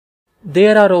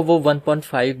There are over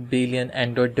 1.5 billion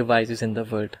Android devices in the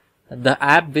world. The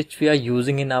app which we are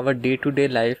using in our day-to-day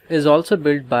life is also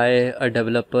built by a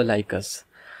developer like us.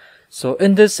 So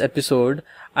in this episode,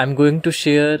 I'm going to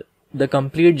share the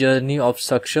complete journey of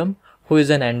Saksham, who is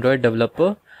an Android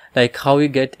developer, like how he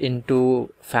get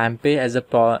into fampay as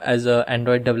a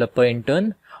Android developer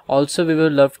intern. Also, we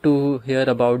will love to hear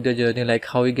about the journey, like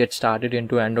how he gets started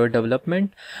into Android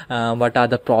development, what are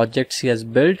the projects he has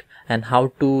built, and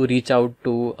how to reach out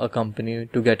to a company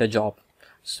to get a job.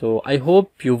 So I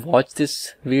hope you watch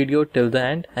this video till the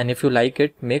end, and if you like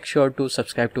it, make sure to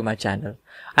subscribe to my channel.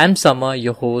 I'm Summer,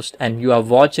 your host, and you are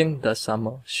watching The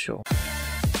Summer Show.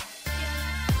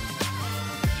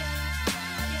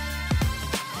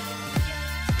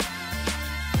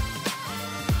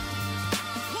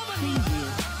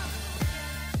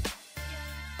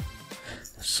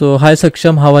 So hi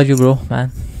Saksham, how are you, bro,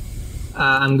 man?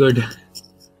 I'm good.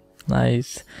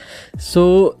 Nice.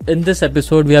 So in this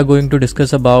episode we are going to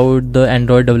discuss about the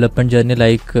Android development journey,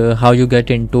 like how you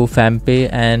get into fampay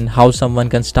and how someone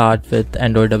can start with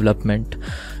Android development.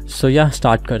 So yeah,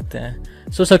 start karte hain.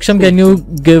 So Saksham, can you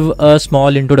give a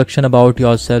small introduction about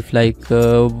yourself, like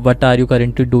what are you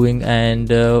currently doing and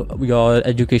your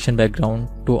education background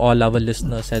to all our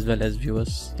listeners as well as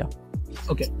viewers? Yeah.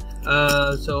 Okay.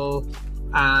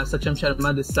 Saksham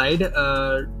Sharma this side.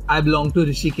 I belong to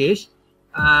Rishikesh.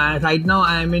 Right now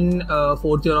I am in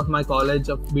 4th year of my college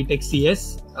of BTech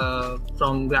CS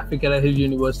from Graphical Hill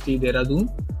University, Dehradun.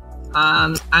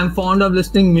 I'm fond of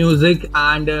listening music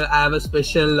and I have a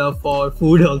special love for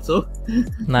food also.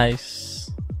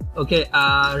 Nice. Okay.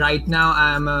 Right now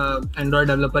I am a Android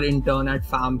developer intern at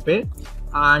fampay,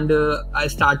 and I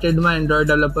started my Android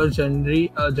developer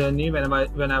journey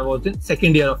when I was in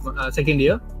second year.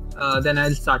 Then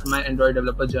I'll start my Android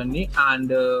developer journey,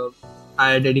 and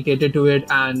I dedicated to it,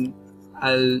 and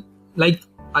I'll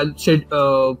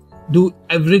do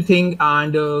everything,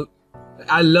 and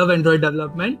I love Android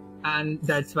development, and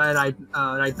that's why right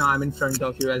now I'm in front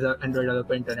of you as an Android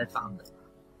developer intern at fampay.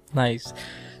 Nice.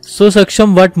 So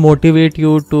Saksham, what motivate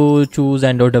you to choose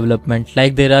Android development?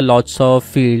 Like there are lots of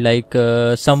field, like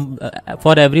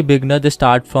for every beginner they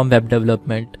start from web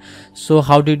development. So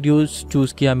how did you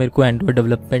choose कि मेरे को Android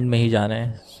development में ही जाना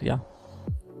है? Yeah.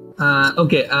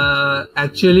 Okay.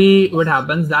 Actually, what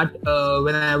happens that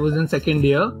when I was in second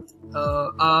year,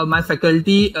 my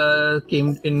faculty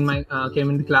came in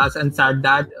the class and said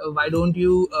that why don't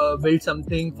you build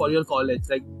something for your college,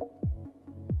 like.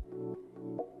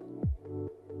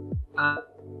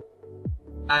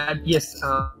 Yes.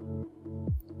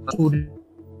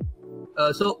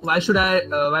 So why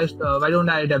don't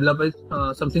I develop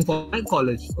something for my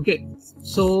college? Okay.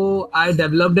 So I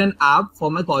developed an app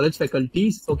for my college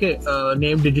faculties. Okay.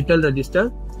 Named Digital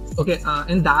Register. Okay.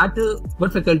 In that,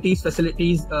 what faculties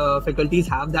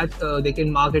have that they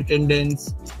can mark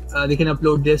attendance, they can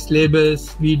upload their syllabus,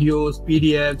 videos,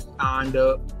 PDFs, and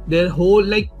their whole,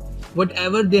 like,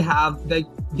 whatever they have, like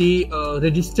the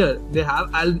register they have,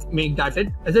 I'll make that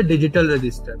as a digital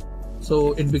register.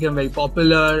 So it became very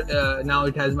popular. Now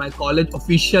it has my college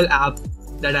official app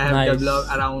that I have developed.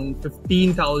 Around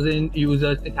 15,000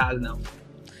 users it has now.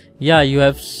 Yeah, you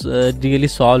have really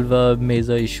solved a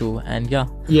major issue, and yeah.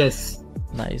 Yes.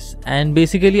 Nice. And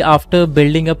basically after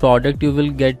building a product you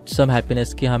will get some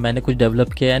happiness कि हाँ मैंने कुछ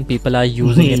develop किया and people are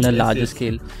using in a larger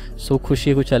scale. So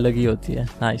खुशी कुछ अलग ही होती है.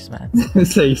 Nice, man.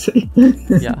 सही.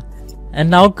 Yeah. And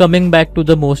now coming back to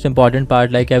the most important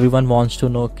part, like everyone wants to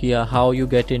know how you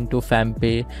get into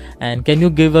fampay, and can you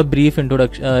give a brief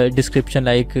introduction description,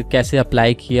 like कैसे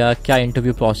apply किया, क्या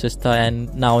interview process था,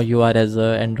 and now you are as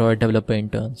a Android developer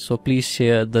intern. So please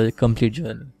share the complete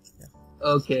journey.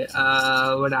 Okay.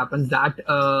 What happens that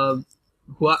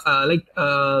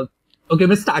okay,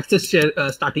 मैं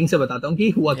starting से बताता हूँ कि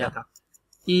हुआ क्या था.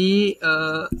 कि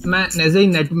मैं ऐसे ही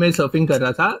नेट में सर्फिंग कर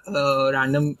रहा था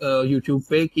रैंडम यूट्यूब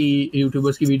पे, कि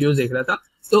यूट्यूबर्स की वीडियोस देख रहा था.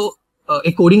 तो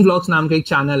एक कोडिंग ब्लॉग्स नाम का एक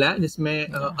चैनल है जिसमें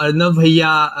अर्नब भैया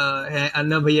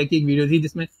की एक वीडियो थी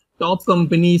जिसमें टॉप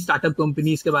कंपनी स्टार्टअप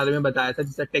कंपनीज के बारे में बताया था,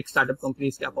 जैसे टेक स्टार्टअप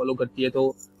कंपनीज क्या फॉलो करती है.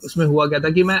 तो उसमें हुआ क्या था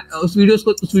कि मैं उस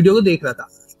वीडियो को देख रहा था.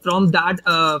 From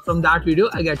that video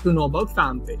I get to know about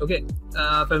fampay. Okay.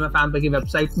 फिर मैं fampay की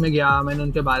वेबसाइट में गया, मैंने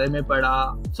उनके बारे में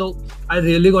पढ़ा. So I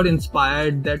really got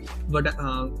inspired that what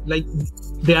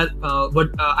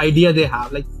idea they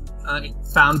have. Like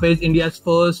fampay is India's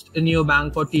first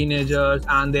neobank for teenagers,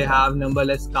 and they have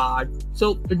numberless card.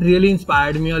 So it really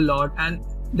inspired me a lot, and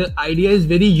the idea is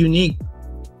very unique.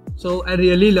 So I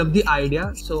really love the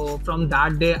idea. So from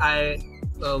that day I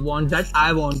wants that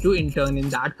I want to intern in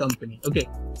that company. Okay,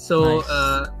 so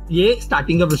ये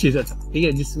starting का procedure था, ठीक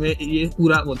है, जिसमें ये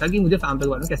पूरा वो था कि मुझे फैम्पे के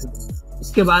बारे में कैसे पता।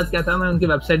 उसके बाद क्या था, मैं उनके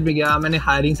वेबसाइट पे गया, मैंने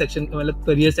हायरिंग सेक्शन मतलब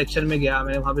करियर सेक्शन में गया,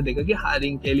 मैंने वहाँ पे देखा कि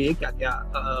हायरिंग के लिए क्या क्या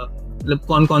मतलब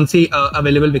कौन कौन सी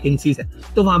अवेलेबल वैकेंसीज है।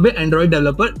 तो वहाँ पे एंड्रॉइड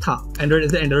डेवलपर था,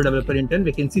 एंड्रॉइड डेवलपर इंटर्न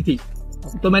वैकेंसी थी।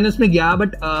 तो मैंने उसमें गया,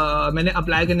 बट मैंने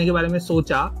अप्लाई करने के बारे में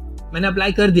सोचा, मैंने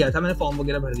अप्लाई कर दिया था, मैंने फॉर्म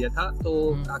वगैरह भर दिया था, तो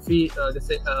काफी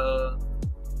जैसे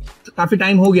काफी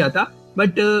टाइम हो गया था,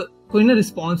 बट कोई ना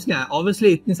रिस्पॉन्स नहीं आया। ऑब्वियसली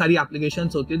इतनी सारी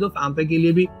एप्लीकेशंस होती है तो फैम्पे के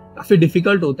लिए भी काफी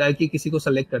डिफिकल्ट होता है कि किसी को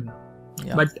सेलेक्ट करना,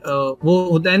 बट वो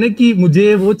होता है ना कि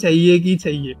मुझे वो चाहिए कि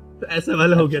चाहिए, तो ऐसा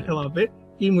वाला हो गया था वहां पे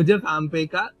कि मुझे फैम्पे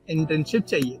का इंटर्नशिप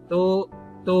चाहिए।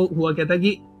 तो हुआ क्या था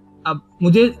कि अब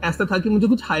मुझे ऐसा था कि मुझे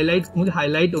कुछ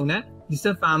हाईलाइट होना है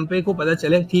जिससे फैम्पे को पता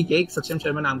चले, ठीक है, एक सक्षम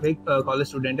शर्मा नाम का एक कॉलेज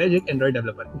स्टूडेंट है जो एक एंड्रॉइड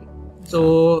डेवलपर है। तो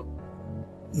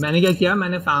मैंने क्या किया,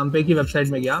 मैंने फैम्पे की वेबसाइट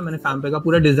में गया, मैंने फैम्पे का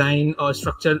पूरा डिजाइन और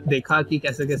स्ट्रक्चर देखा कि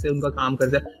कैसे कैसे उनका काम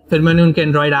करता है। फिर मैंने उनके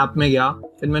एंड्रॉइड ऐप में गया,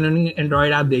 फिर मैंने उनकी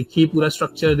एंड्रॉइड ऐप देखी, पूरा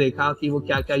स्ट्रक्चर देखा कि वो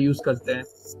क्या क्या यूज करते हैं,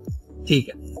 ठीक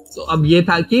है। तो अब ये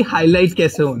था कि हाईलाइट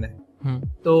कैसे होना है।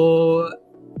 तो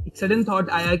एक सडन थॉट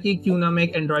आया कि क्यों ना मैं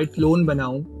एक एंड्रॉइड क्लोन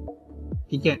बनाऊं,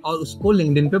 ठीक है, और उसको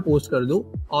लिंक्डइन पे पोस्ट कर दूं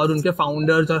और उनके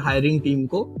फाउंडर्स और हायरिंग टीम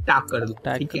को टैग कर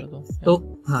दूं, ठीक है। तो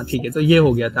हाँ, ठीक है, तो ये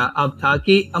हो गया था। अब था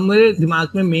कि अब मेरे दिमाग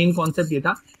में मेन कॉन्सेप्ट ये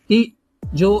था कि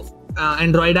जो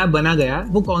एंड्रॉइड ऐप बना गया है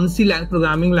वो कौन सी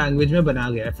प्रोग्रामिंग लैंग्वेज में बना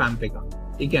गया है फैम्पे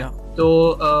का, ठीक है।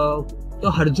 तो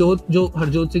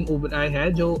हरजोत सिंह ओबराय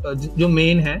है जो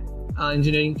मेन है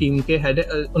इंजीनियरिंग टीम के हेड,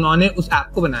 उन्होंने उस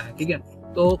ऐप को बनाया, ठीक है।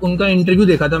 तो उनका इंटरव्यू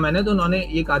देखा था मैंने, तो उन्होंने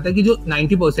ये कहा था कि जो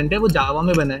 90% है वो जावा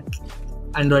में बना है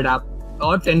एंड्रॉइड ऐप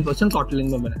और 10% कॉटलिन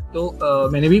में बना है। तो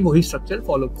मैंने भी वही स्ट्रक्चर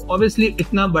फॉलो किया। ऑब्वियसली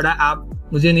इतना बड़ा ऐप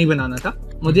मुझे नहीं बनाना था,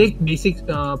 मुझे एक बेसिक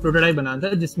प्रोटोटाइप बनाना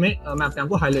था जिसमें मैं अपने आप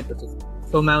को हाईलाइट कर सकूं।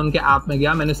 तो मैं उनके ऐप में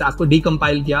गया, मैंने उस ऐप को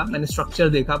डीकम्पाइल किया, मैंने स्ट्रक्चर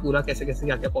देखा पूरा कैसे कैसे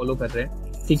क्या क्या फॉलो कर रहे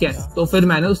हैं, ठीक है। तो फिर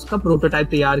मैंने उसका प्रोटोटाइप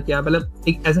तैयार किया, मतलब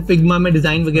एक ऐसा फिग्मा में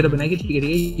डिजाइन वगैरह बनाया कि ठीक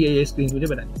है ये स्क्रीन मुझे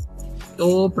बनानी।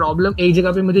 तो प्रॉब्लम एक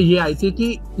जगह पे मुझे ये आई थी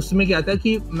कि उसमें क्या था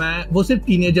कि वो सिर्फ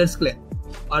टीनेजर्स के लिए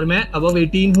और मैं अबव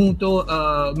 18 हूँ, तो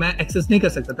मैं एक्सेस नहीं कर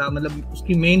सकता था, मतलब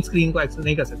उसकी मेन स्क्रीन को एक्सेस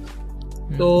नहीं कर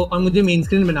सकता। तो और मुझे मेन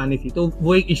स्क्रीन बनानी थी, तो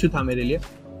वो एक इशू था मेरे लिए।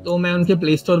 तो मैं उनके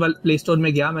प्ले स्टोर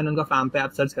में गया, मैंने उनका फैम्पे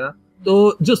ऐप सर्च करा,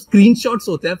 तो जो स्क्रीनशॉट्स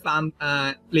होते हैं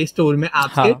प्ले स्टोर में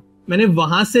ऐप्स के, मैंने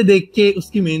वहां से देख के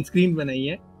उसकी मेन स्क्रीन बनाई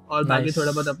है और बाकी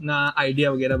थोड़ा बहुत अपना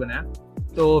आइडिया वगैरह बनाया।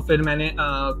 तो फिर मैंने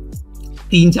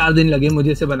 3-4 दिन लगे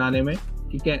मुझे इसे बनाने में,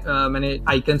 ठीक है। मैंने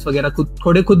आइकन्स वगैरह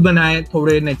खुद बनाए,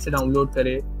 थोड़े नेट से डाउनलोड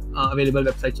करे, अवेलेबल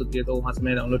वेबसाइट्स होती है तो वहां से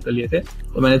मैंने डाउनलोड कर लिए थे।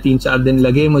 तो मैंने 3-4 दिन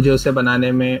लगे मुझे उसे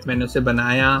बनाने में, मैंने उसे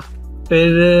बनाया।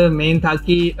 फिर मेन था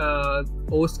कि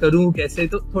पोस्ट करूं कैसे,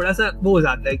 तो थोड़ा सा वो हो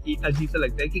जाता है कि अजीब सा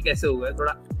लगता है कि कैसे होगा,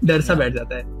 थोड़ा डर सा बैठ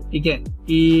जाता है, ठीक है,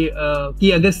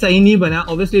 कि अगर सही नहीं बना।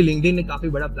 ऑब्वियसली लिंक्डइन एक काफी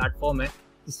बड़ा प्लेटफॉर्म है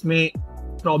जिसमें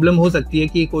प्रॉब्लम हो सकती है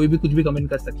कि कोई भी कुछ भी कमेंट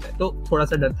कर सकता है, तो थोड़ा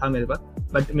सा डर था मेरे पास।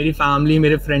 बट मेरी फैमिली,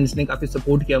 मेरे फ्रेंड्स ने काफी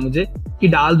सपोर्ट किया मुझे कि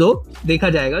डाल दो, देखा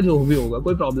जाएगा, जो भी होगा,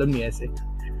 कोई प्रॉब्लम नहीं है ऐसे,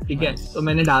 ठीक है। तो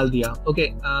मैंने डाल दिया, ओके।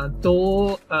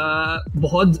 तो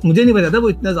बहुत मुझे नहीं पता था वो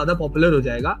इतना ज्यादा पॉपुलर हो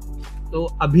जाएगा। तो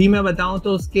अभी मैं बताऊं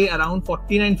तो उसके अराउंड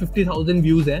 49-50,000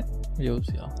 व्यूज हैं,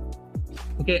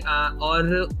 ओके।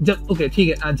 और ठीक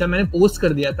है, जब मैंने पोस्ट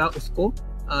कर दिया था उसको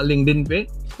लिंक्डइन पे,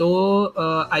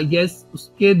 तो आई गेस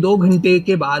उसके 2 घंटे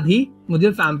के बाद ही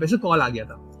मुझे फैम्पे से कॉल आ गया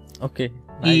था, ओके।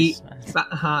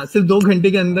 हाँ, सिर्फ 2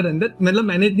 घंटे के अंदर मतलब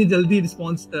मैंने इतनी जल्दी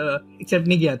रिस्पॉन्स एक्सेप्ट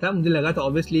नहीं किया था। मुझे लगा था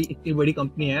ऑब्वियसली इतनी बड़ी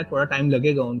कंपनी है, थोड़ा टाइम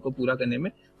लगेगा उनको पूरा करने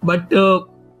में, बट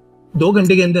 2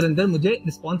 घंटे के अंदर मुझे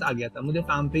रिस्पॉन्स आ गया था। मुझे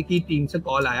फैम्पे की टीम से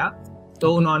कॉल आया,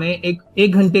 तो उन्होंने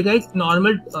एक घंटे का एक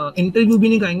नॉर्मल इंटरव्यू भी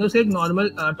नहीं कहेंगे उसे, एक नॉर्मल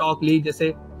टॉक ली,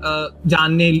 जैसे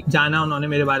जाना उन्होंने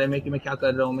मेरे बारे में कि मैं क्या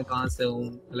कर रहा हूँ, मैं कहाँ से हूँ,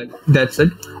 लाइक दैट्स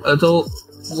इट। तो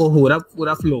वो हो रहा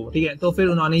पूरा फ्लो, ठीक है। तो फिर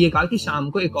उन्होंने ये कहा कि शाम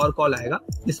को एक और कॉल आएगा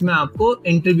जिसमें आपको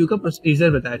इंटरव्यू का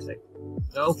प्रोसीजर बताया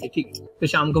जाएगा, ओके, ठीक है। तो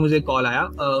शाम को मुझे कॉल आया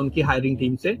उनकी हायरिंग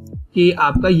टीम से कि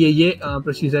आपका ये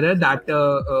प्रोसीजर है, दैट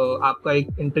आपका एक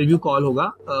इंटरव्यू कॉल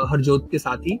होगा हरजोत के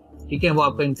साथ ही, ठीक है, वो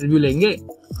आपका इंटरव्यू लेंगे।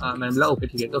 मैंने बोला ओके,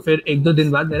 ठीक है। तो फिर 1-2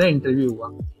 दिन बाद मेरा इंटरव्यू हुआ।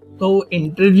 तो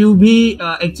इंटरव्यू भी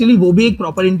एक्चुअली वो भी एक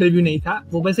प्रॉपर इंटरव्यू नहीं था,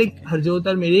 वो बस एक हरजोत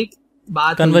और मेरी एक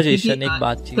कन्वर्सेशन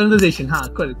हाँ,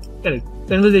 करेक्ट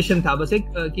कन्वर्सेशन था, बस एक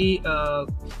कि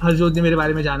हरजोत ने मेरे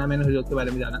बारे में जाना, मैंने हरजोत के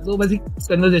बारे में जाना, तो बस एक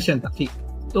कन्वर्सेशन था, ठीक।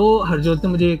 तो हरजोत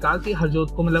ने मुझे ये कहा कि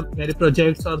हरजोत को मतलब मेरे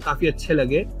प्रोजेक्ट्स और काफी अच्छे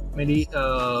लगे, मेरी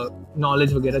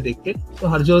नॉलेज वगैरह देख के। तो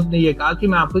हरजोत ने ये कहा कि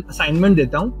मैं आपको एक असाइनमेंट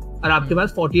देता हूँ और आपके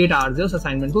पास 48 आवर्स है उस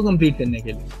असाइनमेंट को कंप्लीट करने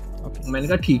के लिए। मैंने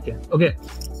कहा ठीक है, ओके।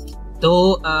 तो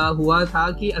हुआ था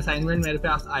कि असाइनमेंट मेरे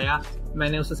पास आया,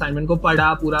 मैंने उस असाइनमेंट को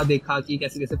पढ़ा, पूरा देखा कि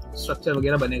कैसे कैसे स्ट्रक्चर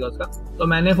वगैरह बनेगा उसका, तो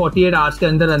मैंने 48 आवर्स के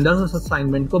अंदर अंदर उस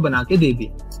असाइनमेंट को बना के दे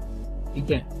दिया,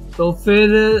 ठीक है। तो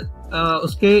फिर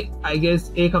उसके आई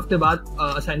गेस एक हफ्ते बाद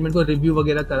असाइनमेंट को रिव्यू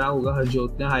वगैरह करा होगा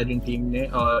हरजोत ने, हायरिंग टीम ने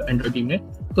और एंड्रॉइड टीम ने।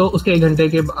 तो उसके एक घंटे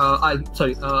के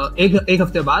एक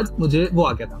हफ्ते बाद मुझे वो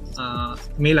आ गया था,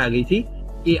 मेल आ गई थी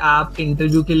कि आप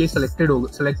इंटरव्यू के लिए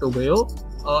सेलेक्ट हो गए हो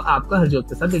और आपका हरजोत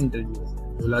के साथ इंटरव्यू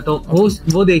बोला। तो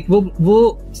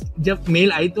वो जब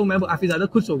मेल आई तो मैं काफी ज्यादा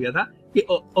खुश हो गया था कि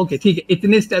ओके ठीक है,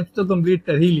 इतने स्टेप्स तो कंप्लीट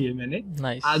कर ही लिए मैंने,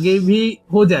 nice. आगे भी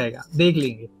हो जाएगा, देख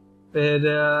लेंगे। फिर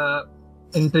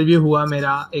इंटरव्यू हुआ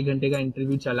मेरा, 1 घंटे का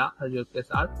इंटरव्यू चला हरजोत के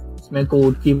साथ। उसमें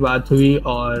कोड की बात हुई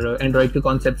और एंड्रॉइड के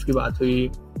कॉन्सेप्ट्स की बात हुई।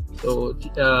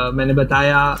 तो मैंने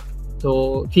बताया,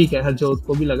 तो ठीक है, हरजोत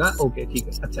को भी लगा ओके ठीक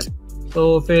है, अच्छा है।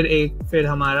 तो फिर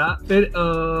हमारा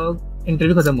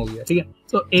इंटरव्यू खत्म हो गया, ठीक है।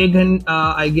 तो 1 घंटा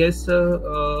आई गेस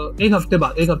 1 हफ्ते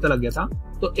बाद, 1 हफ्ता लग गया था।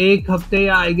 तो 1 हफ्ते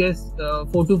या आई गेस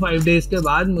 4 to 5 डेज के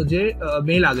बाद मुझे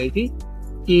मेल आ गई थी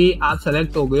कि आप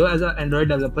सेलेक्ट हो गए हो as a Android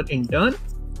developer intern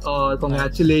और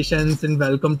congratulations and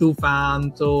welcome to FAM.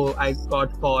 So I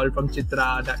got call from Chitra,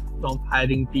 that from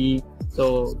hiring team. So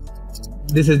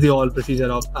this is the all procedure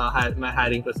of my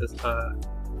hiring process.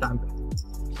 FAM.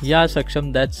 Yeah,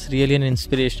 Saksham, that's really an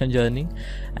inspirational journey.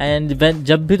 And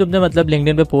जब भी तुमने मतलब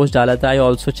LinkedIn पे post डाला था, I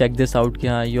also check this out कि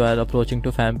हाँ you are approaching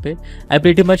to fampay. I'm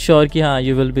pretty much sure कि हाँ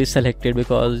you will be selected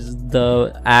because the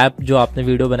app जो आपने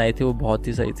वीडियो बनाई थी वो बहुत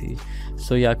ही सही थी.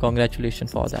 So yeah,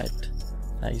 congratulations for that.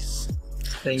 Nice.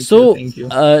 Thank you.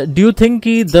 Do you think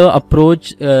the approach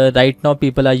right now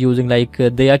people are using, like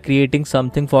they are creating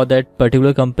something for that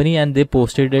particular company and they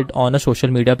posted it on a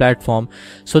social media platform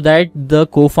so that the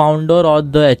co-founder or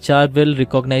the HR will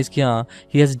recognize कि हाँ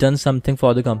he has done something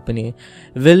for the company?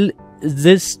 Will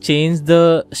this change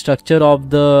the structure of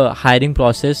the hiring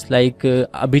process? Like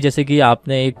अभी जैसे कि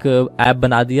आपने एक app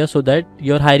बना दिया so that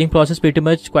your hiring process pretty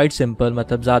much quite simple,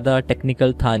 मतलब ज़्यादा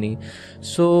technical था नहीं.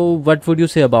 So what would you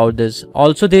say about this?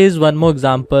 Also there is one more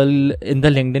example in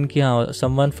the LinkedIn कि हाँ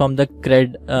someone from the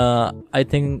cred I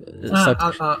think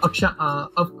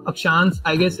Akshans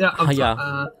I guess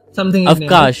yeah something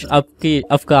Avkash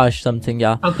something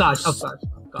yeah Avkash.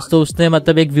 तो उसने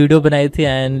मतलब एक video बनाई थी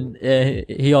and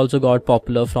he also got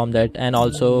popular from that and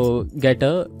also get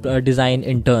a design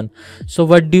intern. So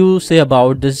what do you say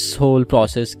about this whole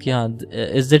process कि हाँ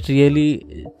is it really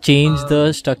change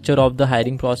the structure of the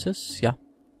hiring process? या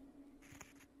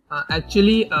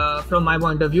actually from my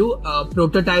point of view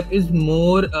prototype is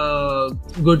more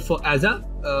good for as a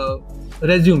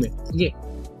resume.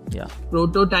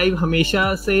 Prototype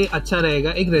हमेशा से अच्छा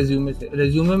रहेगा एक resume से.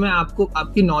 Resume में आपको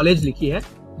आपकी नॉलेज लिखी है.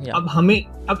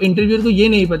 अब इंटरव्यूअर को ये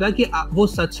नहीं पता कि वो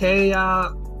सच है या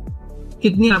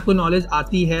कितनी आपको नॉलेज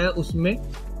आती है उसमें,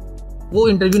 वो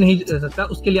इंटरव्यू नहीं कर सकता.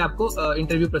 उसके लिए आपको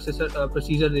इंटरव्यू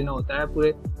प्रोसीजर देना होता है,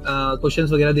 पूरे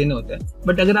क्वेश्चंस वगैरह देने होते हैं.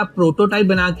 बट अगर आप प्रोटोटाइप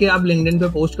बना के आप लिंक्डइन पे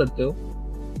पोस्ट करते हो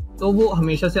तो वो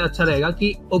हमेशा से अच्छा रहेगा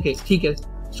कि ओके ठीक है,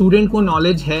 स्टूडेंट को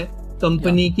नॉलेज है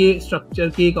कंपनी के स्ट्रक्चर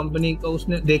की, कंपनी को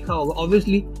उसने देखा होगा.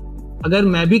 ऑब्वियसली अगर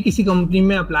मैं भी किसी कंपनी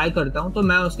में अप्लाई करता हूं तो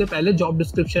मैं उसके पहले जॉब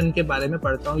डिस्क्रिप्शन के बारे में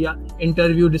पढ़ता हूं या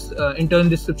इंटर्न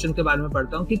डिस्क्रिप्शन के बारे में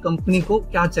पढ़ता हूं कि कंपनी को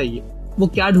क्या चाहिए, वो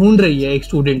क्या ढूंढ रही है एक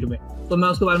स्टूडेंट में. तो मैं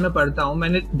उसके बारे में पढ़ता हूं.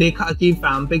 मैंने देखा कि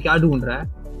फैम पे क्या ढूंढ रहा है.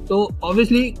 तो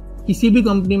ऑब्वियसली किसी भी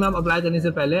कंपनी में आप अप्लाई करने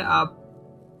से पहले आप,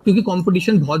 क्योंकि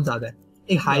कॉम्पिटिशन बहुत ज्यादा है,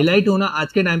 एक हाईलाइट होना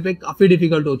आज के टाइम पे काफी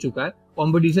डिफिकल्ट हो चुका है.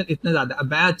 कंपटीशन इतना ज्यादा है.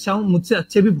 मैं अच्छा हूँ, मुझसे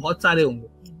अच्छे भी बहुत सारे होंगे.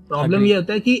 प्रॉब्लम ये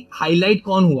होता है कि हाईलाइट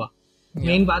कौन हुआ,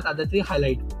 मेन बात आ जाती है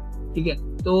हाईलाइट. ठीक है.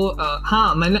 तो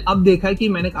हाँ, मैंने अब देखा है कि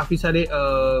मैंने काफी सारे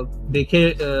देखे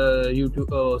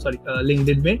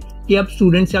लिंक्डइन में कि अब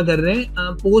स्टूडेंट्स क्या कर रहे हैं,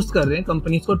 पोस्ट कर रहे हैं,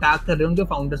 कंपनीज को टैग कर रहे हैं, उनके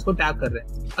फाउंडर्स को टैग कर रहे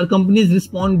हैं और कंपनीज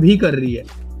रिस्पॉन्ड भी कर रही है.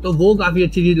 तो वो काफी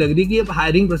अच्छी चीज लग रही है कि अब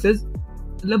हायरिंग प्रोसेस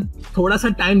मतलब थोड़ा सा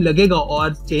टाइम लगेगा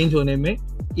और चेंज होने में,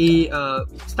 कि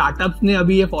स्टार्टअप्स ने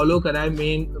अभी ये फॉलो करा है.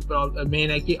 मेन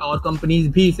है कि और कंपनीज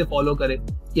भी इसे फॉलो करें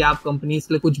कि आप कंपनीज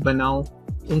के लिए कुछ बनाओ,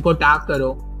 उनको टैग करो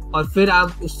और फिर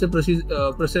आप उससे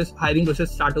प्रोसेस हायरिंग प्रोसेस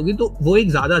स्टार्ट होगी. तो वो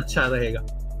एक ज्यादा अच्छा रहेगा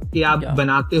कि आप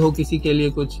बनाते हो किसी के लिए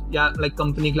कुछ, या लाइक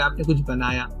कंपनी के लिए आपने कुछ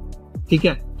बनाया. ठीक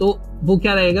है. तो वो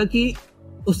क्या रहेगा कि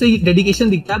उससे डेडिकेशन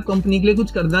दिखता है, आप कंपनी के लिए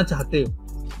कुछ करना चाहते हो.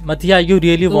 But yeah, you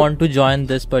really want to join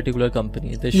this particular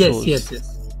company. This shows. Yes.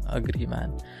 Agree,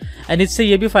 man. And इससे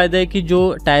ये भी फायदा है कि जो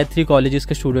टायर 3 कॉलेजेस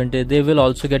के स्टूडेंट है, they will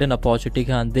also get an opportunity.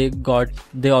 हाँ,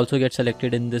 they also get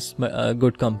selected in this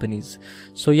good companies.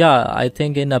 So yeah, I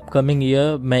think in upcoming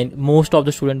year, most of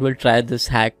the student will try this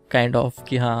hack kind of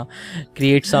कि हाँ,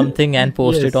 create something and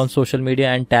post it on social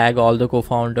media and tag all the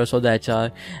co-founders or the HR,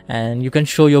 and you can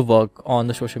show your work on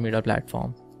the social media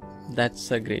platform.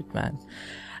 That's a great man.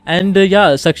 And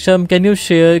yeah, Saksham, can you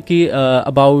share कि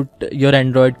about your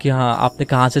Android कि हाँ आपने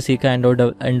कहाँ से सीखा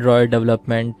Android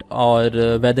development और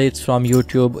whether it's from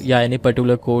YouTube या any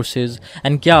particular courses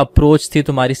and क्या approach थी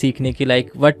तुम्हारी सीखने की,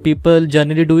 like what people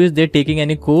generally do is they're taking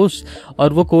any course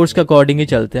और वो course के according ही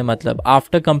चलते हैं, मतलब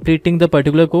after completing the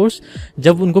particular course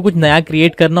जब उनको कुछ नया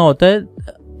create करना होता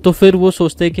है तो फिर वो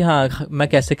सोचते हैं कि हाँ मैं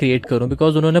कैसे क्रिएट करूं,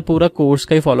 बिकॉज उन्होंने पूरा कोर्स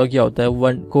का ही फॉलो किया होता है,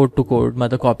 वन कोड टू कोड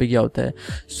मतलब कॉपी किया होता है.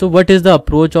 So what is the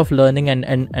approach of learning and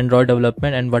Android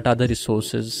development and what are the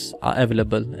resources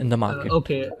available in the market?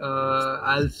 Okay,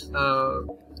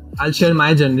 I'll share my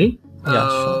journey.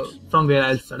 Sure. From where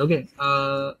I'll start. Okay,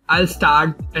 I'll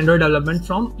start Android development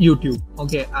from YouTube.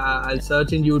 Okay, I'll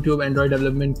search in YouTube Android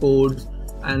development codes,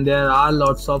 and there are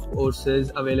lots of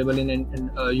courses available in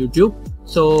YouTube.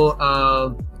 So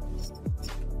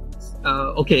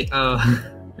okay,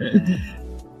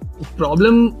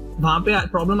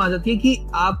 problem आ जाती है कि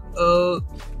आप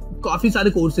काफी सारे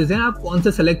courses हैं, आप कौन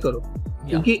सा सेलेक्ट करो,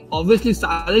 क्योंकि ऑब्वियसली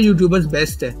सारे यूट्यूबर्स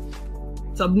बेस्ट है,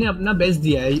 सबने अपना बेस्ट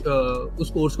दिया है उस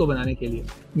कोर्स को बनाने के लिए.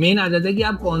 मेन आ जाता है कि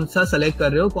आप कौन सा सेलेक्ट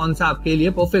कर रहे हो, कौन सा आपके लिए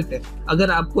परफेक्ट है.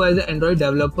 अगर आपको एज ए एंड्रॉइड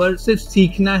डेवलपर सिर्फ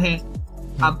सीखना है,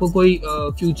 आपको कोई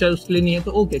फ्यूचर उसके लिए नहीं है,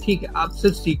 तो ओके ठीक है, आप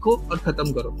सिर्फ सीखो और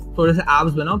खत्म करो, थोड़े से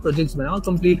एप्स बनाओ, प्रोजेक्ट्स बनाओ,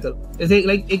 कंप्लीट करो. जैसे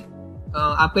लाइक एक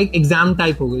आपका एक एग्जाम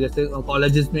टाइप हो गया, जैसे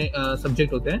कॉलेजेस में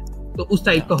सब्जेक्ट होते हैं, तो उस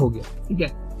टाइप का हो गया, ठीक है.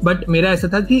 बट मेरा ऐसा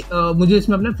था कि मुझे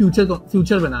इसमें अपना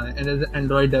फ्यूचर बनाना है एज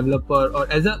एंड्रॉइड डेवलपर और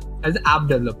एज ऐप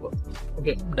डेवलपर.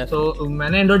 ओके, तो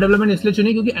मैंने एंड्रॉइड डेवलपमेंट इसलिए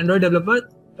चुनी क्योंकि एंड्रॉइड डेवलपर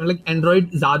लाइक एंड्रॉइड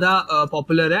ज्यादा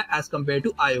पॉपुलर है as compare to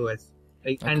iOS.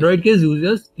 Like Android के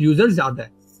यूजर्स ज्यादा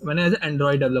है. मैंने एज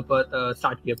एंड्रॉइड डेवलपर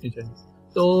स्टार्ट की अपनी जर्नी.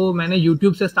 तो मैंने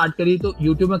YouTube से स्टार्ट करी. तो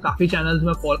YouTube में काफी चैनल्स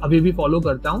मैं अभी भी फॉलो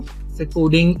करता हूँ, जैसे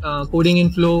coding in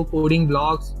flow, coding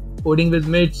blogs, coding with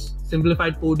Mitch,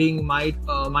 simplified coding,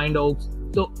 MindOrks.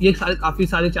 तो ये काफी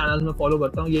सारे चैनल्स मैं फॉलो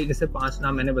करता हूँ. ये जैसे 5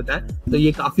 नाम मैंने बताया, तो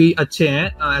ये काफी अच्छे हैं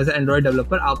एज ए एंड्रॉइड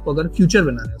डेवलपर, आपको अगर फ्यूचर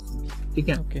बनाना है उसमें, ठीक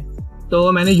है. Okay.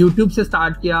 तो मैंने YouTube से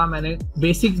स्टार्ट किया. मैंने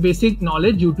बेसिक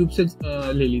नॉलेज YouTube से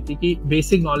ले ली थी कि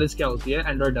बेसिक नॉलेज क्या होती है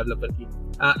एंड्रॉइड डेवलपर की,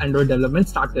 एंड्रॉइड डेवलपमेंट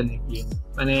स्टार्ट करने के लिए.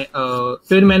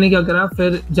 फिर मैंने क्या करा,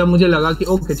 फिर जब मुझे लगा कि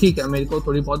ओके ठीक है, मेरे को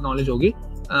थोड़ी बहुत नॉलेज होगी,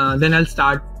 then I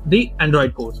start the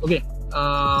Android course. Okay,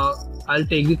 I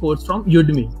take the course from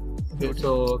Udemy.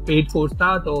 तो पेड कोर्स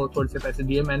था, तो थोड़े से पैसे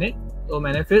दिए मैंने. तो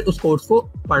मैंने फिर उस कोर्स को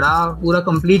पढ़ा, पूरा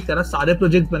कंप्लीट करा, सारे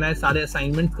प्रोजेक्ट बनाए, सारे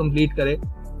असाइनमेंट कंप्लीट करे.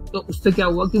 तो उससे क्या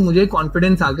हुआ कि मुझे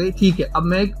कॉन्फिडेंस आ गई, ठीक है अब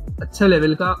मैं एक अच्छा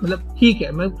लेवल का, मतलब ठीक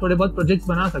है मैं थोड़े बहुत प्रोजेक्ट्स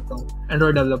बना सकता हूँ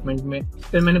एंड्रॉइड डेवलपमेंट में.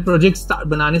 फिर मैंने प्रोजेक्ट्स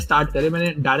बनाने स्टार्ट करे.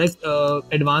 मैंने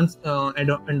डायरेक्ट एडवांस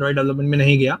एंड्रॉइड डेवलपमेंट में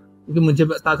नहीं गया, क्योंकि मुझे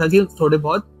पता था कि थोड़े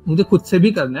बहुत मुझे खुद से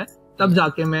भी करना है, तब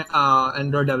जाके मैं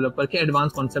एंड्रॉइड डेवलपर के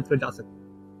एडवांस कॉन्सेप्ट पे जा सकता हूँ.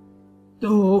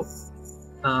 तो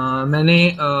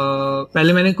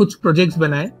पहले मैंने कुछ प्रोजेक्ट्स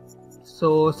बनाए.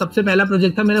 सो सबसे पहला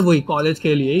प्रोजेक्ट था मेरा वही कॉलेज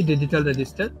के लिए ही, डिजिटल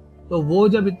रजिस्टर. तो वो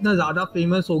जब इतना ज्यादा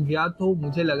फेमस हो गया, तो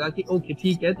मुझे लगा कि ओके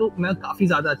ठीक है, तो मैं काफी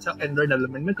ज्यादा अच्छा एंड्रॉइड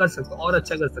डेवलपमेंट में कर सकता हूँ और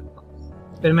अच्छा कर सकता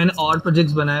हूँ. फिर मैंने और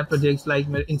प्रोजेक्ट्स बनाए, प्रोजेक्ट्स लाइक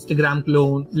मेरे इंस्टाग्राम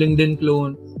क्लोन, लिंक्डइन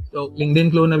क्लोन. तो लिंक्डइन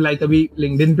क्लोन अब लाइक अभी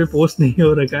लिंक्डइन पे पोस्ट नहीं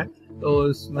हो रखा है, तो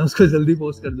मैं उसको जल्दी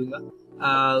पोस्ट कर दूंगा.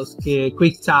 उसके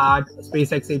क्विक चार्ट,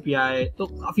 स्पेसएक्स एपीआई, तो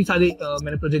काफी सारे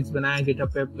मैंने प्रोजेक्ट्स बनाए,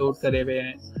 गिटहब पे अपलोड करे हुए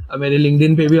हैं, मेरे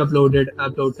लिंक्डइन पे भी अपलोड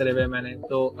करे हुए हैं मैंने.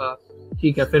 तो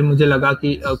ठीक है, फिर मुझे लगा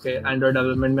कि ओके एंड्रॉइड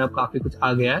डेवलपमेंट में अब काफी कुछ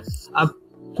आ गया है, अब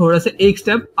थोड़ा सा एक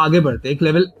स्टेप आगे बढ़ते हैं, एक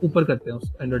लेवल ऊपर करते हैं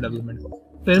उस एंड्रॉइड डेवलपमेंट को.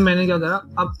 फिर मैंने क्या करा,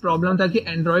 अब प्रॉब्लम था कि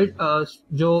एंड्रॉइड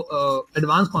जो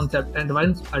एडवांस कॉन्सेप्ट,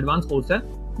 एडवांस कोर्स है,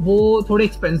 वो थोड़े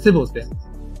एक्सपेंसिव होते हैं.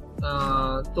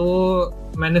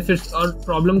 तो मैंने फिर, और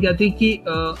प्रॉब्लम क्या थी कि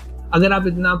अगर आप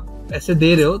इतना पैसे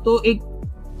दे रहे हो, तो एक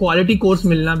क्वालिटी कोर्स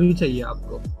मिलना भी चाहिए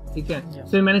आपको, ठीक है.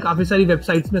 फिर मैंने काफी सारी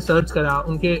वेबसाइट्स में सर्च करा,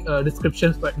 उनके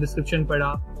डिस्क्रिप्शन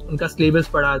पढ़ा, उनका सिलेबस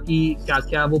पढ़ा कि क्या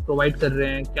क्या वो प्रोवाइड कर रहे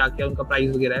हैं, क्या क्या उनका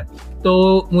प्राइस वगैरह है.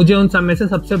 तो मुझे उन सब में से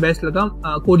सबसे बेस्ट लगा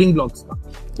कोडिंग ब्लॉग्स का.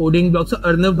 कोडिंग ब्लॉग्स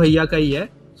अर्नब भैया का ही है.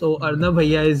 सो अर्नब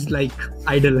भैया is like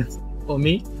idol for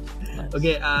me.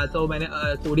 Okay, तो मैंने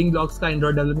कोडिंग ब्लॉग्स का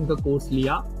एंड्रॉइड डेवलपमेंट का कोर्स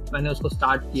लिया. मैंने उसको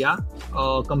स्टार्ट किया,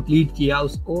 कंप्लीट किया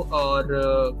उसको, और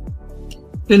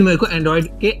फिर मेरे को एंड्रॉइड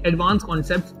के एडवांस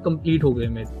कॉन्सेप्ट्स कंप्लीट हो गए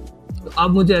मेरे. तो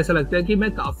अब मुझे ऐसा लगता है कि मैं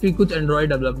काफी कुछ एंड्रॉइड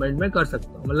डेवलपमेंट में कर सकता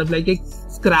हूँ, मतलब लाइक एक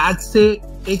स्क्रैच से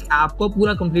एक ऐप को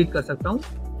पूरा कंप्लीट कर सकता हूँ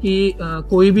कि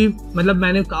कोई भी, मतलब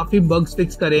मैंने काफी बग्स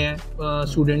फिक्स करे हैं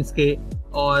स्टूडेंट्स के,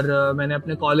 और मैंने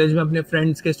अपने कॉलेज में अपने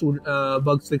फ्रेंड्स के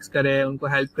बग्स फिक्स करे हैं, उनको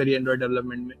हेल्प करी एंड्रॉइड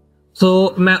डेवलपमेंट में.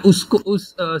 सो मैं उस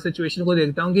सिचुएशन को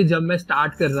देखता हूँ कि जब मैं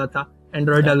स्टार्ट कर रहा था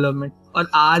एंड्रॉइड डेवलपमेंट, और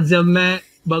आज जब मैं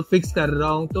बग फिक्स कर रहा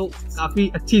हूँ, तो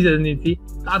काफी अच्छी जर्नी थी।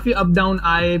 काफी अप डाउन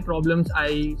आए, प्रॉब्लम्स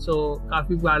आई, सो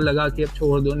काफी बार लगा कि अब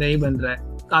छोड़ दो, नहीं बन रहा है।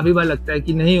 काफी बार लगता है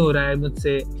कि नहीं हो रहा है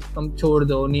मुझसे, हम छोड़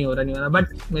दो, नहीं हो रहा। बट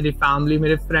मेरी फैमिली,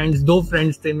 मेरे फ्रेंड्स, 2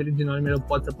 फ्रेंड्स थे मेरे जिन्होंने मेरा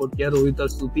बहुत सपोर्ट किया, रोहित और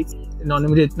स्तुति। इन्होंने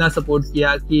मुझे इतना सपोर्ट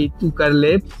किया कि तू कर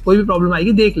ले, कोई भी प्रॉब्लम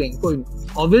आएगी देख लेंगे, कोई नहीं।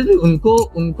 ऑब्वियसली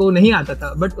उनको नहीं आता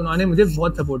था, बट उन्होंने मुझे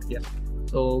बहुत सपोर्ट किया।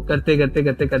 तो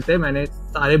करते मैंने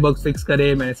सारे बग्स फिक्स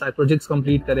करे, मैंने सारे प्रोजेक्ट्स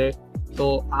कंप्लीट करे।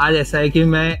 तो आज ऐसा है कि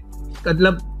मैं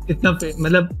मतलब इतना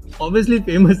ऑब्वियसली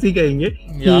फेमस ही कहेंगे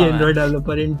कि एंड्रॉइड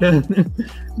डेवलपर इंटर्न।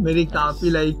 मेरी काफी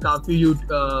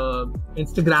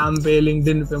इंस्टाग्राम पे,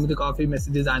 लिंक्डइन पे मुझे काफी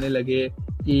मैसेजेस आने लगे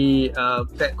कि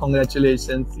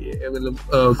congratulations,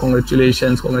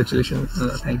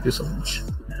 thank you so much.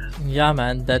 Yeah,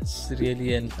 man, that's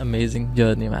really an amazing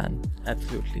journey, man.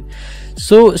 Absolutely.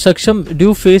 So, Saksham, do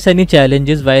you face any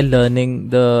challenges while learning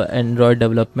the Android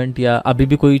development? या अभी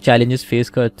भी कोई challenges face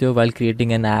करते हो while creating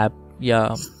an app? या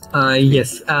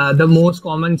Yes, the most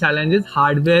common challenge is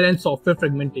hardware and software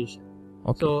fragmentation.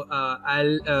 Okay. So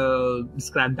I'll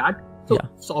describe that. So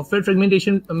software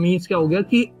fragmentation means क्या हो गया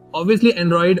कि obviously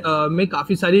Android में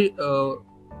काफी सारी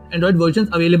एंड्रॉइड वर्जन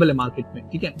अवेलेबल है मार्केट में,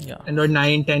 ठीक है। एंड्रॉइड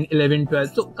 9, 10, 11, 12,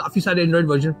 तो काफी सारे एंड्रॉइड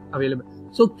वर्जन अवेलेबल।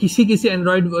 सो किसी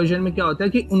एंड्रॉइड वर्जन में क्या होता है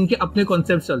कि उनके अपने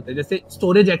कॉन्सेप्ट चलते हैं। जैसे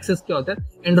स्टोरेज एक्सेस क्या होता है,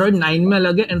 एंड्रॉइड 9 में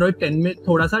अलग है, एंड्रॉइड 10 में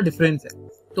थोड़ा सा डिफरेंस है।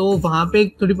 तो वहां पे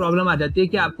थोड़ी प्रॉब्लम आ जाती है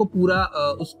कि आपको पूरा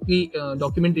उसकी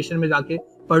डॉक्यूमेंटेशन में जाके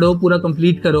पढ़ो, पूरा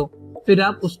कंप्लीट करो, फिर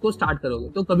आप उसको स्टार्ट करोगे।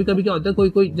 तो कभी कभी क्या होता है,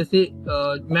 कोई जैसे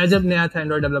मैं जब नया था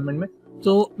एंड्रॉइड डेवलपमेंट में,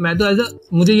 तो मैं तो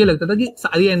मुझे ये लगता था कि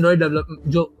सारी एंड्रॉइड डेवलप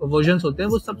जो वर्जन्स होते हैं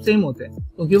वो सब सेम होते हैं,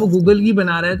 क्योंकि वो गूगल ही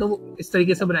बना रहा है, तो वो इस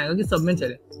तरीके से बनाएगा कि सब में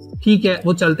चले। ठीक है,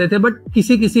 वो चलते थे, बट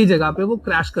किसी जगह पे वो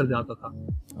क्रैश कर जाता था।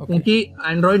 क्योंकि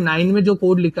एंड्रॉइड 9 में जो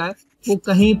कोड लिखा है वो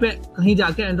कहीं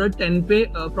जाके एंड्रॉइड 10 पे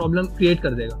प्रॉब्लम क्रिएट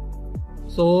कर देगा।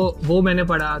 सो वो मैंने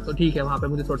पढ़ा, तो ठीक है, वहां पे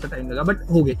मुझे थोड़ा सा टाइम लगा, बट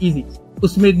हो गया इजी।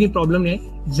 उसमें इतनी प्रॉब्लम नहीं है।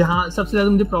 जहां सबसे ज्यादा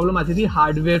मुझे प्रॉब्लम आती थी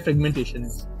हार्डवेयर फ्रेगमेंटेशन में,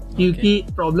 क्योंकि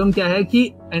प्रॉब्लम क्या है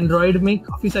कि एंड्रॉइड में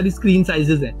काफी सारी स्क्रीन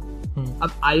साइजेस हैं। अब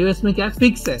iOS में क्या है,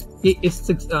 फिक्स है कि इस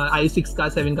i6 का,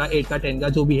 7 का, 8 का, 10 का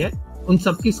जो भी है, उन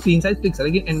सबकी स्क्रीन साइज फिक्स है।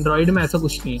 लेकिन एंड्रॉइड में ऐसा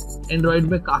कुछ नहीं है। एंड्रॉइड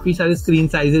में काफी सारे स्क्रीन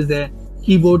साइजेस है,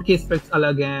 कीबोर्ड के स्पेक्स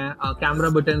अलग हैं, कैमरा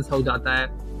बटन हो जाता है।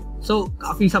 सो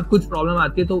काफी सब कुछ प्रॉब्लम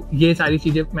आती है। तो ये सारी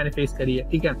चीजें मैंने फेस करी है,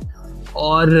 ठीक है।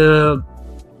 और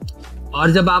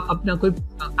जब आप अपना कोई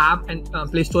ऐप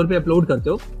प्ले स्टोर पे अपलोड करते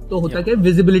हो, तो होता है कि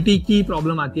विजिबिलिटी की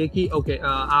प्रॉब्लम आती है कि ओके,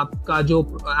 आपका जो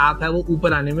ऐप है वो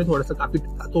ऊपर आने में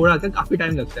काफी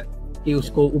टाइम लगता है कि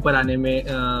उसको ऊपर आने में,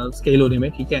 स्केल होने में,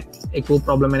 ठीक है। एक वो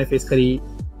प्रॉब्लम मैंने फेस करी।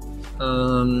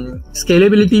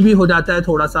 स्केलेबिलिटी भी हो जाता है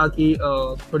थोड़ा सा कि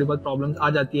थोड़ी बहुत प्रॉब्लम्स आ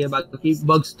जाती है। बाकी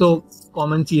बग्स तो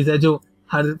कॉमन चीज है जो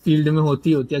हर फील्ड में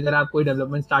होती है। अगर आप कोई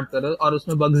डेवलपमेंट स्टार्ट कर रहे हो और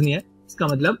उसमें बग्स नहीं है, इसका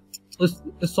मतलब उस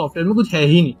सॉफ्टवेयर में कुछ है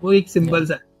ही नहीं। वो एक सिंपल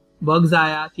सा बग्स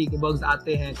आया, ठीक है, बग्स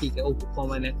आते हैं, ठीक है, ओके,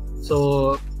 कॉमन है।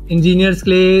 सो इंजीनियर्स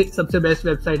के लिए सबसे बेस्ट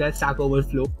वेबसाइट है स्टैक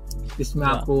ओवरफ्लो, जिसमें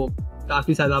आपको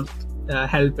काफी ज्यादा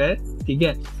हेल्प है, ठीक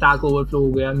है। स्टैक ओवरफ्लो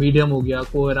हो गया, मीडियम हो गया,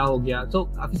 कोरा हो गया। तो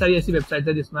काफी सारी ऐसी वेबसाइट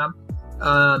है जिसमें आप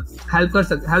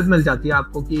हेल्प मिल जाती है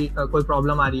आपको कि कोई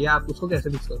प्रॉब्लम आ रही है, आप उसको कैसे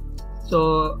फिक्स करो। तो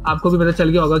आपको भी पता चल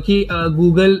गया होगा कि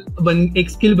गूगल एक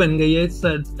स्किल बन गई है,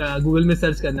 गूगल में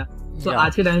सर्च करना। तो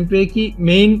आज के टाइम पे कि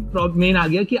मेन आ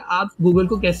गया कि आप गूगल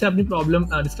को कैसे अपनी प्रॉब्लम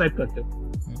डिस्क्राइब करते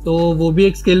हो, तो वो भी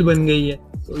एक स्किल बन गई है।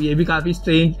 तो ये भी काफी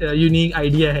स्ट्रेंज यूनिक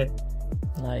आइडिया है।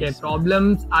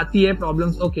 प्रॉब्लम्स आती है,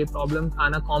 प्रॉब्लम्स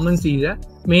आना कॉमन चीज है।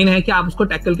 मेन है कि आप उसको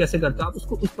टैकल कैसे करते हो, आप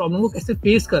उसको उस प्रॉब्लम को कैसे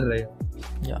फेस कर रहे हो।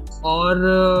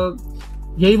 और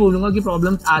यही बोलूंगा कि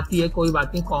प्रॉब्लम्स आती है, कोई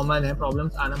बात नहीं, कॉमन है,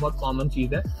 प्रॉब्लम्स आना बहुत कॉमन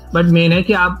चीज है। बट मेन है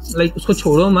कि आप उसको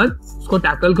छोड़ो मत, उसको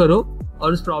टैकल करो।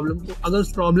 और उस प्रॉब्लम को, अगर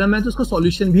उस प्रॉब्लम है तो उसका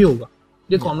सॉल्यूशन भी होगा।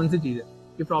 ये कॉमन सी चीज है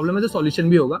कि प्रॉब्लम है तो सॉल्यूशन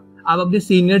भी होगा। आप अपने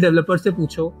सीनियर डेवलपर से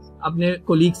पूछो, अपने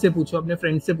कोलीग से पूछो, अपने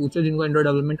फ्रेंड से पूछो जिनको एंड्रॉइड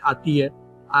डेवलपमेंट आती है,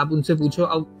 आप उनसे पूछो,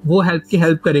 अब वो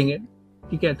हेल्प करेंगे,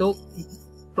 ठीक है। तो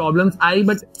प्रॉब्लम्स आई,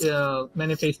 बट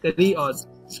मैंने फेस करी और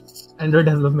एंड्रॉइड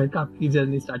डेवलपमेंट का आपकी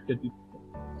जर्नी स्टार्ट कर दी।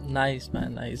 Nice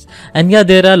man, nice. And yeah,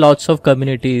 there are lots of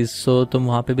communities, so तुम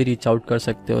वहाँ पे भी reach out कर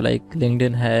सकते हो, like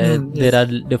LinkedIn है, there are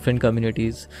different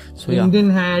communities. So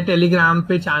LinkedIn है, Telegram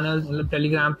पे चैनल, मतलब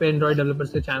Telegram पे एंड्रॉइड डेवलपर्स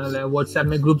के चैनल है, WhatsApp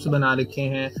में ग्रुप्स बना रखे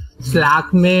हैं,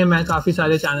 Slack में मैं काफी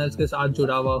सारे चैनल्स के साथ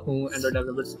जुड़ा हुआ हूँ एंड्रॉइड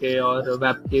डेवलपर्स के और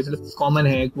वेब के, मतलब कॉमन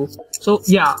है एक वो। सो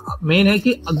या मेन है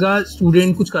कि अगर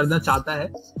स्टूडेंट कुछ करना चाहता है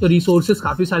तो रिसोर्सेज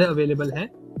काफी सारे अवेलेबल हैं।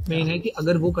 मेन है कि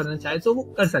अगर वो करना चाहे तो वो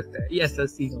कर सकता है। ये ऐसा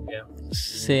सीन हो गया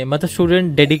से, मतलब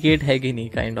स्टूडेंट डेडिकेट है कि नहीं,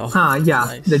 काइंड ऑफ। हाँ, या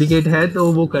डेडिकेट है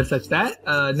तो वो कर सकता है,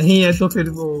 नहीं है तो फिर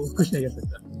वो कुछ नहीं कर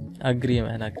सकता। Agree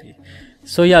man, agree.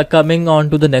 So yeah, coming on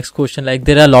to the next question, like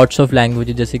there are lots of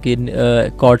languages जैसे कि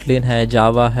Kotlin है,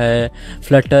 Java है,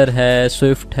 Flutter है,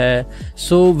 Swift है.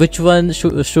 So which one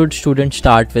should students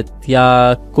start with?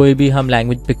 या कोई भी हम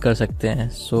language pick कर सकते हैं.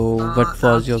 So what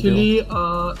was your view?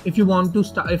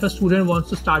 Actually, if a student wants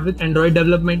to start with Android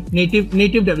development,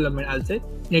 native development, I'll say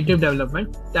native development,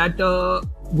 that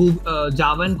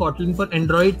Java and Kotlin for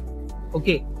Android,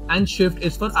 okay, and Swift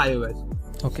is for iOS.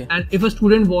 Okay. And if a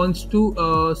student wants to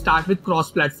start with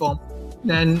cross-platform,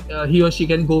 then he or she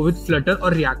can go with Flutter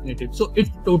or React Native. So it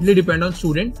totally depends on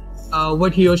student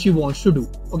what he or she wants to do.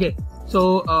 Okay.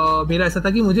 So मेरा ऐसा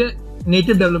था कि मुझे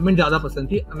native development ज़्यादा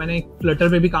पसंद थी. मैंने Flutter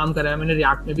पे भी काम करा है, मैंने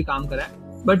React में भी काम करा है.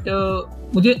 But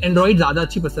मुझे Android ज़्यादा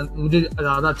मुझे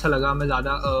ज़्यादा अच्छा लगा. मैं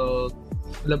ज़्यादा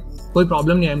मतलब कोई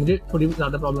प्रॉब्लम नहीं आई, मुझे थोड़ी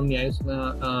ज़्यादा प्रॉब्लम नहीं आई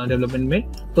उसमें डेवलपमेंट में,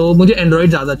 तो मुझे एंड्रॉइड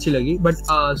ज़्यादा अच्छी लगी. बट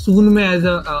सून मैं एज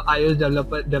iOS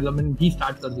डेवलपमेंट भी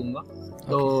स्टार्ट कर दूंगा.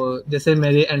 तो जैसे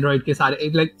मेरे एंड्रॉइड के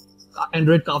सारे लाइक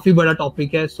एंड्रॉइड काफ़ी बड़ा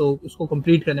टॉपिक है, सो उसको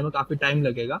कंप्लीट करने में काफ़ी टाइम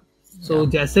लगेगा. सो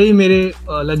जैसे ही मेरे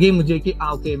लगे मुझे कि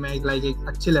ओके मैं लाइक एक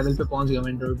अच्छे लेवल पे पहुंच गया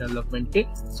एंड्रॉइड डेवलपमेंट के,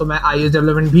 सो मैं iOS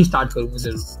डेवलपमेंट भी स्टार्ट करूंगा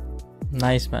जरूर.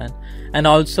 Nice man. And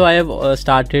also I have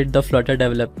started the Flutter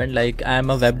development. Like I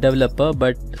am a web developer,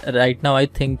 but right now I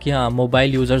think कि हाँ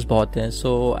mobile users बहुत हैं.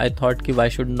 So I thought कि why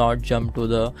should not jump to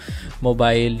the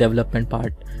mobile development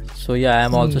part. So yeah, I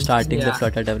am also starting the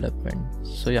Flutter development.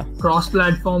 So yeah. Cross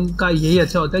platform का यही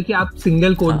अच्छा होता है कि आप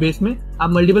सिंगल कोड बेस में आप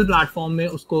मल्टीपल प्लेटफॉर्म में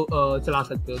उसको चला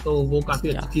सकते हो, तो वो काफी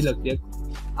अच्छी लगती है.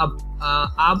 अब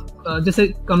आप जैसे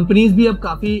कंपनीज भी अब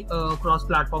काफी क्रॉस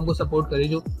प्लेटफॉर्म को सपोर्ट करें.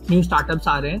 जो न्यू स्टार्टअप्स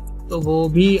आ रहे हैं तो वो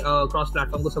भी क्रॉस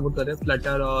प्लेटफॉर्म को सपोर्ट कर रहे हैं,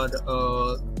 फ्लटर और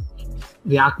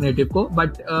रिएक्ट नेटिव को.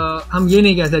 बट हम ये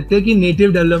नहीं कह सकते कि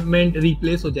नेटिव डेवलपमेंट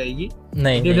रिप्लेस हो जाएगी.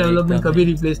 नेटिव डेवलपमेंट कभी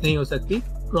रिप्लेस नहीं हो सकती.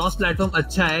 क्रॉस प्लेटफॉर्म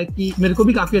अच्छा है कि मेरे को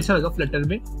भी काफी अच्छा लगा फ्लटर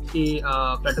में कि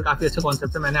फ्लटर काफी अच्छा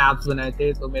कॉन्सेप्ट है. मैंने ऐप्स बनाए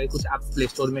थे, तो मेरे कुछ ऐप्स प्ले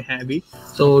स्टोर में हैं अभी,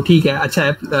 तो ठीक है, अच्छा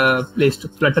है.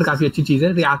 फ्लटर काफी अच्छी चीज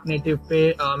है. रिएक्ट नेटिव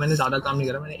पे मैंने ज्यादा काम नहीं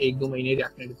करा, मैंने 1-2 महीने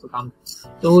रिएक्ट नेटिव पे काम,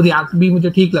 तो रिएक्ट भी मुझे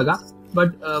ठीक लगा.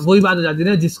 बट वही बात हो जाती है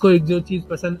ना, जिसको एक जो चीज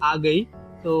पसंद आ गई.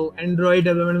 तो एंड्रॉइड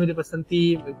डेवलपमेंट मुझे पसंद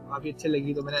थी, काफी अच्छी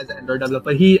लगी, तो मैंने एज एंड्रॉइड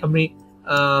डेवलपर ही अपनी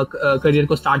करियर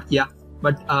को स्टार्ट किया.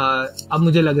 बट अब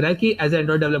मुझे लग रहा है कि एज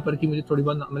एंड्रॉइड डेवलपर की मुझे थोड़ी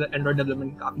बहुत मतलब एंड्रॉइड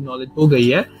डेवलपमेंट काफी नॉलेज हो गई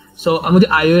है. सो अब मुझे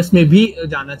iOS में भी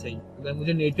जाना चाहिए. अगर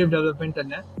मुझे नेटिव डेवलपमेंट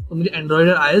करना है तो मुझे एंड्रॉइड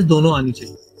और iOS दोनों आनी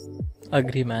चाहिए.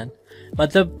 Agree man.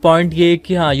 मतलब पॉइंट ये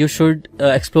कि हाँ you should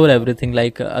explore everything.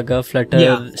 Like अगर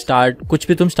फ्लटर स्टार्ट कुछ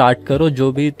भी तुम स्टार्ट करो,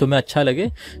 जो भी तुम्हें अच्छा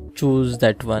लगे, choose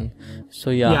that one.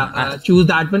 So choose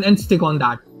that one and stick on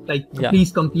that. Like please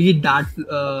complete that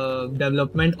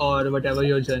development or whatever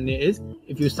your journey is.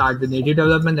 If you start with native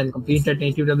development, then complete that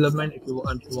native development. If you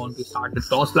want to start with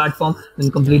cross platform, then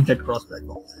complete that cross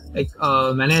platform. Like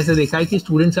मैंने ऐसे देखा है कि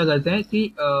students क्या करते हैं कि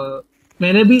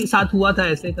मैंने भी साथ हुआ था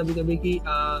ऐसे कभी-कभी कि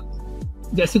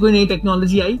जैसे कोई नई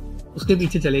टेक्नोलॉजी आई उसके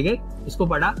पीछे चले गए, उसको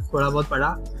पढ़ा, थोड़ा बहुत पढ़ा,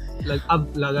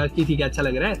 अब लगा कि ठीक है अच्छा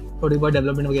लग रहा है, थोड़ी बहुत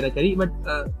डेवलपमेंट वगैरह करी. बट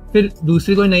फिर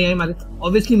दूसरी कोई नई आई मार्केट,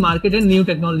 ऑब्वियसली मार्केट है, न्यू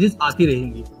टेक्नोलॉजीज आती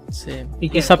रहेंगी.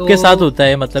 ठीक है, सबके साथ होता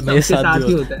है, मतलब मेरे साथ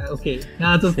भी होता है. ओके,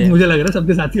 हाँ, तो मुझे लग रहा है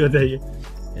सबके साथ ही होता है ये.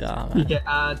 ठीक है,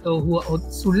 तो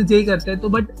स्टूडेंट्स यही करते हैं. तो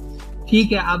बट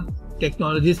ठीक है, आप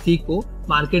टेक्नोलॉजीज ठीक हो,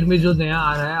 मार्केट में जो नया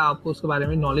आ रहा है आपको उसके बारे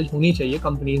में नॉलेज होनी चाहिए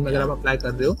कंपनीज में अगर आप अप्लाई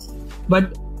कर रहे हो.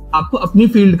 बट आपको अपनी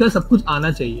फील्ड का सब कुछ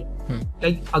आना चाहिए.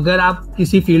 लाइक अगर आप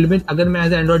किसी फील्ड में, अगर मैं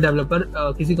एज एंड्रॉइड डेवलपर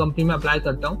किसी कंपनी में अप्लाई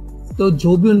करता हूँ, तो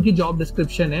जो भी उनकी जॉब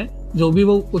डिस्क्रिप्शन है, जो भी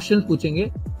वो क्वेश्चन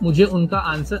पूछेंगे, मुझे उनका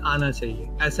आंसर आना चाहिए.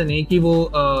 ऐसा नहीं कि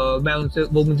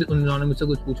उन्होंने मुझसे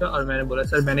कुछ पूछा और मैंने बोला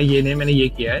सर मैंने ये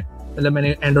किया है, मतलब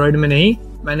मैंने एंड्रॉइड में नहीं,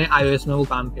 मैंने iOS में वो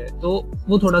काम किया है. तो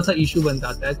वो थोड़ा सा इशू बन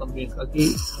जाता है कंपनीज का कि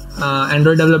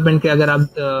एंड्रॉइड डेवलपमेंट के अगर आप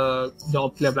जॉब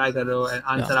के लिए अप्लाई कर रहे हो,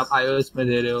 आंसर आप iOS में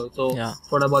दे रहे हो, तो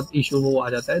थोड़ा बहुत इशू वो आ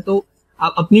जाता है. तो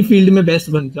आप अपनी फील्ड में बेस्ट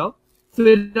बन जाओ,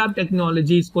 फिर आप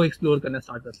टेक्नोलॉजीज को एक्सप्लोर करना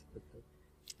स्टार्ट कर सकते हो.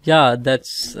 Yeah, that's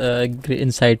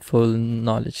insightful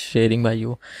knowledge sharing by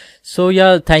you. So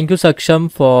yeah, thank you Saksham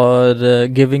for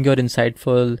giving your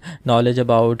insightful knowledge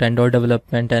about Android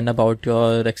development and about your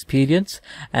experience.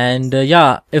 And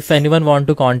yeah, if anyone want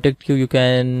to contact you, you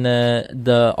can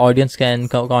the audience can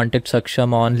contact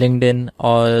Saksham on LinkedIn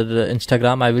or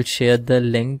Instagram. I will share the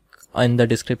link in the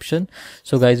description,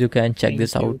 so guys you can check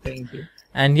this out. Thank you.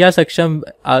 And yeah Saksham,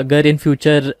 अगर in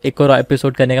future एक और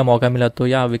episode करने का मौका मिला तो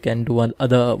yeah we can do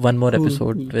one more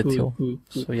episode with you.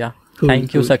 So yeah,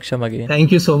 thank you Saksham again.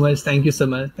 Thank you so much. Thank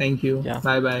you.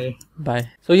 Bye.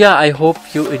 So yeah, I hope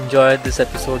you enjoy this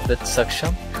episode with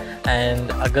सक्षम.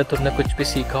 And अगर तुमने कुछ भी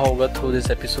सीखा होगा through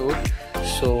this episode,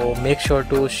 So make sure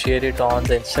to share it on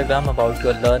the Instagram about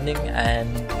your learning,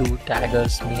 and do tag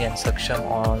us, me and Saksham,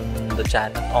 on the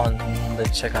channel, on the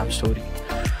Instagram story.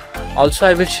 Also,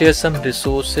 I will share some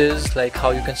resources like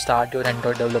how you can start your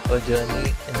Android developer journey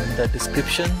in the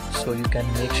description, so you can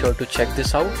make sure to check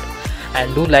this out.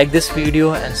 And do like this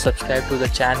video and subscribe to the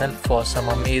channel for some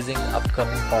amazing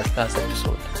upcoming podcast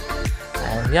episode.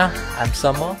 And yeah, I'm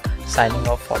Summer, signing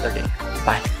off for the day.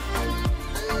 Bye.